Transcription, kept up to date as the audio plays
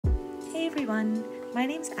Hey everyone, my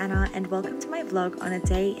name's Anna and welcome to my vlog on a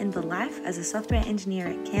day in the life as a software engineer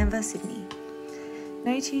at Canva, Sydney.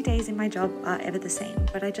 No 2 days in my job are ever the same,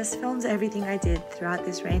 but I just filmed everything I did throughout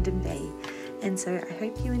this random day, and so I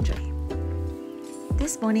hope you enjoy.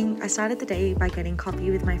 This morning I started the day by getting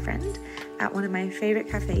coffee with my friend at one of my favourite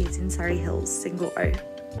cafes in Surrey Hills, Single O.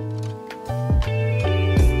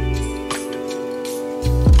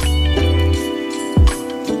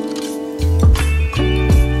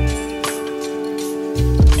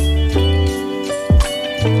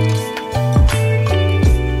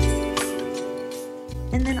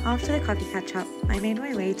 After the coffee catch-up, I made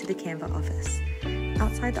my way to the Canva office.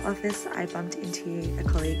 Outside the office, I bumped into a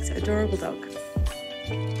colleague's adorable dog.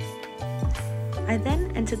 I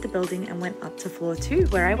then entered the building and went up to floor 2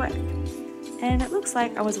 where I work. And it looks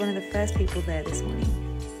like I was one of the first people there this morning.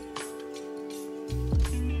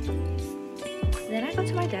 Then I got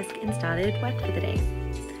to my desk and started work for the day.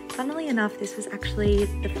 Funnily enough, this was actually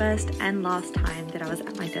the first and last time that I was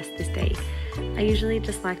at my desk this day. I usually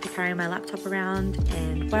just like to carry my laptop around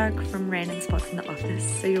and work from random spots in the office,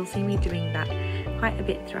 so you'll see me doing that quite a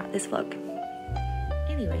bit throughout this vlog.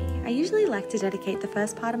 Anyway, I usually like to dedicate the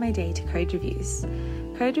first part of my day to code reviews.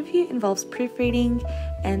 Code review involves proofreading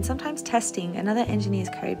and sometimes testing another engineer's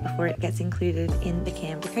code before it gets included in the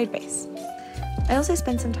Canva codebase. I also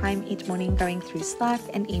spend some time each morning going through Slack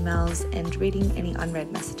and emails and reading any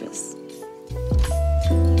unread messages.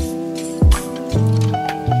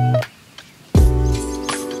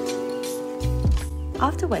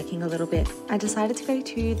 After working a little bit, I decided to go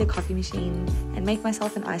to the coffee machine and make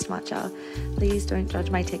myself an iced matcha. Please don't judge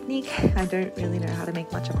my technique, I don't really know how to make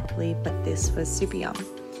matcha properly, but this was super yum.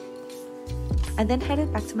 I then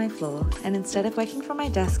headed back to my floor, and instead of working from my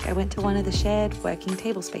desk, I went to one of the shared working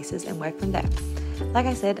table spaces and worked from there. Like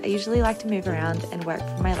I said, I usually like to move around and work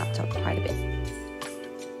from my laptop quite a bit.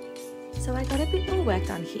 So I got a bit more work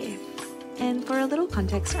done here. And for a little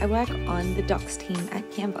context, I work on the Docs team at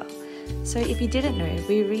Canva. So if you didn't know,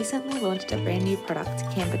 we recently launched a brand new product,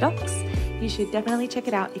 Canva Docs. You should definitely check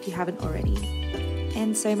it out if you haven't already.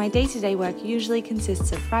 And so my day-to-day work usually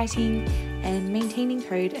consists of writing and maintaining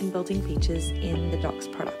code and building features in the Docs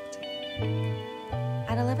product.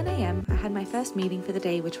 At 11 AM, I had my first meeting for the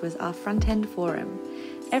day, which was our front-end forum.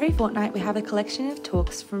 Every fortnight, we have a collection of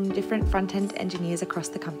talks from different front-end engineers across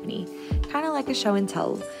the company, kind of like a show and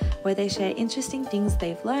tell, where they share interesting things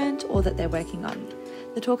they've learned or that they're working on.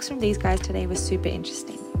 The talks from these guys today were super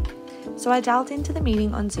interesting. So I dialed into the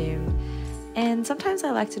meeting on Zoom, and sometimes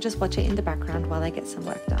I like to just watch it in the background while I get some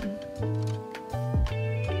work done.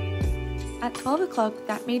 At 12 o'clock,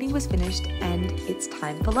 that meeting was finished and it's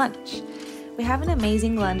time for lunch. We have an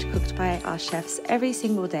amazing lunch cooked by our chefs every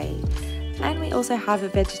single day, and we also have a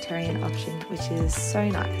vegetarian option, which is so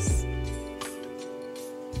nice.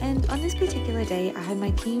 And on this particular day, I had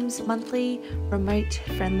my team's monthly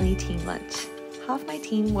remote-friendly team lunch. Half my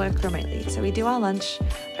team work remotely, so we do our lunch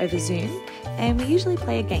over Zoom, and we usually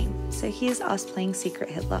play a game. So here's us playing Secret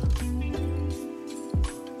Hitler.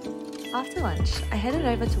 After lunch, I headed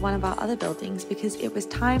over to one of our other buildings because it was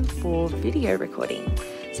time for video recording.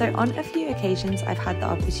 So on a few occasions, I've had the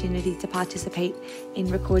opportunity to participate in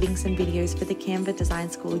recording some videos for the Canva Design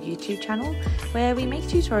School YouTube channel, where we make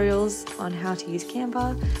tutorials on how to use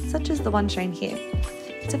Canva, such as the one shown here.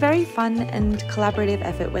 It's a very fun and collaborative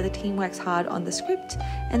effort where the team works hard on the script,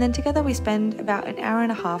 and then together we spend about an hour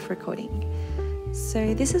and a half recording.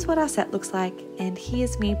 So this is what our set looks like, and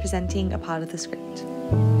here's me presenting a part of the script.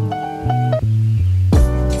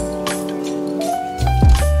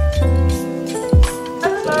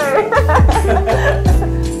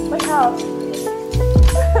 Look how.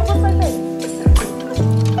 What's my face?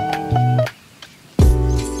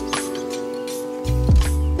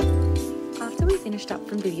 After we finished up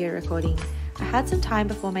from video recording, I had some time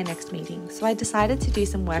before my next meeting, so I decided to do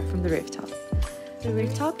some work from the rooftop. The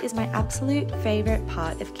rooftop is my absolute favourite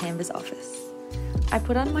part of Canva's office. I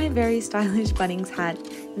put on my very stylish Bunnings hat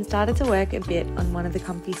and started to work a bit on one of the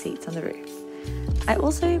comfy seats on the roof. I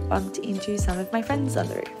also bumped into some of my friends on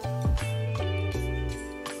the roof.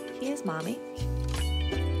 Here's Marmik,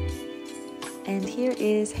 and here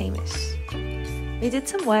is Hamish. We did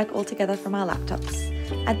some work all together from our laptops.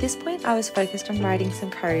 At this point, I was focused on writing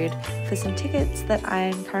some code for some tickets that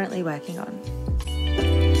I'm currently working on.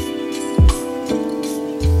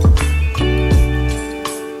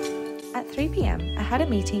 At 3 PM, I had a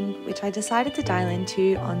meeting which I decided to dial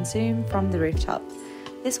into on Zoom from the rooftop.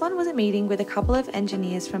 This one was a meeting with a couple of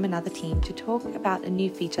engineers from another team to talk about a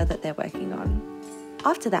new feature that they're working on.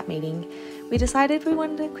 After that meeting, we decided we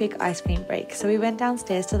wanted a quick ice cream break, so we went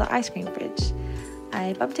downstairs to the ice cream fridge.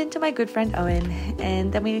 I bumped into my good friend Owen,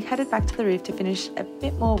 and then we headed back to the roof to finish a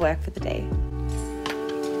bit more work for the day.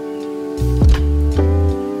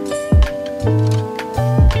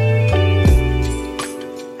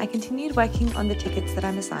 I continued working on the tickets that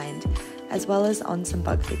I'm assigned, as well as on some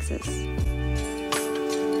bug fixes.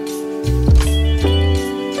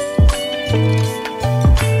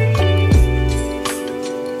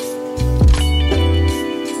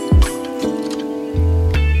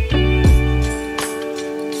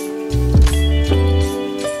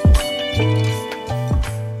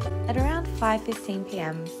 At around 5:15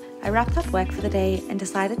 p.m, I wrapped up work for the day and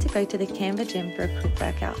decided to go to the Canva gym for a quick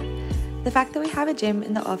workout. The fact that we have a gym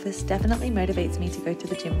in the office definitely motivates me to go to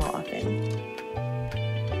the gym more often.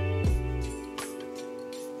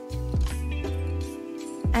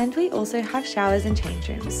 And we also have showers and change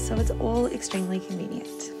rooms, so it's all extremely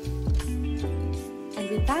convenient. And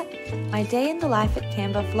with that, my day in the life at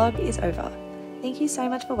Canva vlog is over. Thank you so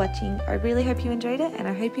much for watching. I really hope you enjoyed it, and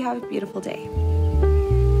I hope you have a beautiful day.